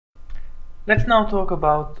Let's now talk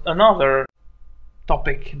about another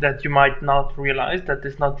topic that you might not realize, that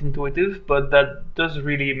is not intuitive, but that does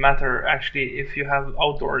really matter actually if you have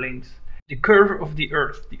outdoor links. The curve of the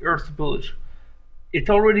Earth's bulge, it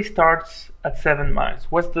already starts at 7 miles.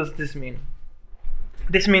 What does this mean?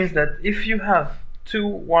 This means that if you have two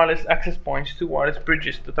wireless access points, two wireless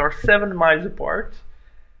bridges that are 7 miles apart,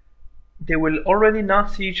 they will already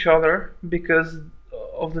not see each other because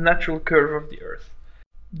of the natural curve of the Earth.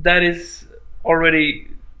 That is already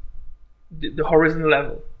the horizon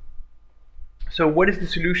level. So what is the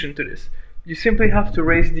solution to this? You simply have to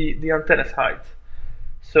raise the antenna's height.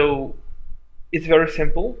 So it's very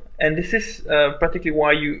simple, and this is practically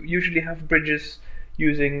why you usually have bridges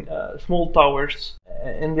using small towers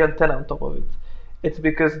and the antenna on top of it. It's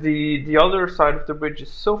because the other side of the bridge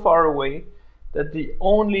is so far away that the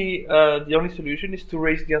only solution is to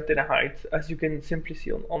raise the antenna height, as you can simply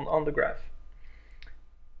see on the graph.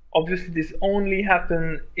 Obviously, this only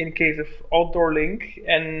happens in case of outdoor link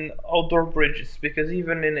and outdoor bridges, because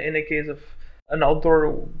even in a case of an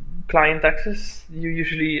outdoor client access, you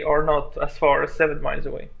usually are not as far as 7 miles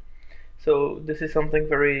away. So this is something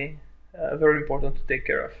very important to take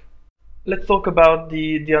care of. Let's talk about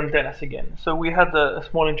the antennas again. So we had a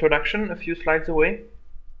small introduction a few slides away.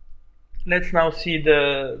 Let's now see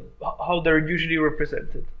how they're usually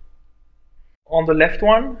represented. On the left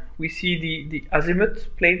one, we see the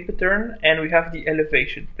azimuth plane pattern, and we have the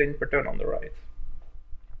elevation plane pattern on the right.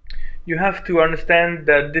 You have to understand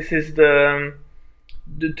that this is the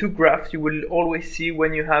two graphs you will always see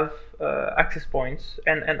when you have access points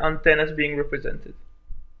and antennas being represented.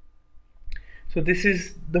 So this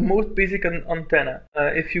is the most basic antenna.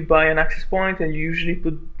 If you buy an access point and you usually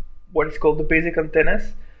put what is called the basic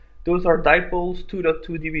antennas, those are dipoles 2.2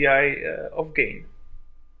 dBi of gain.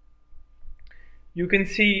 You can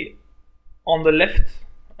see on the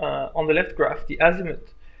left graph, the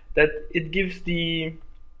azimuth, that it gives the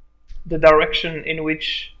direction in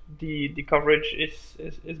which the coverage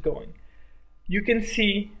is going. You can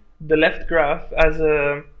see the left graph as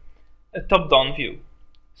a top-down view.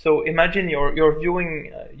 So imagine you're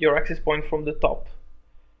viewing your access point from the top,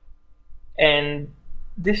 and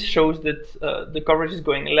this shows that the coverage is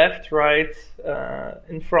going left, right,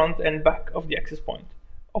 in front and back of the access point,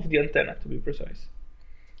 of the antenna to be precise.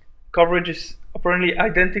 Coverage is apparently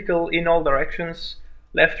identical in all directions,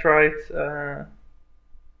 left, right,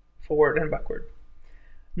 forward and backward.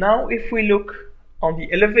 Now if we look on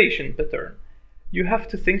the elevation pattern, you have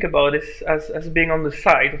to think about this as being on the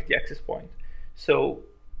side of the access point. So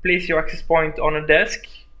place your access point on a desk,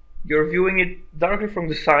 you're viewing it directly from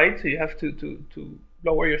the side, so you have to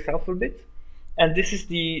lower yourself a bit, and this is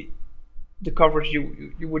the coverage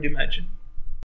you would imagine.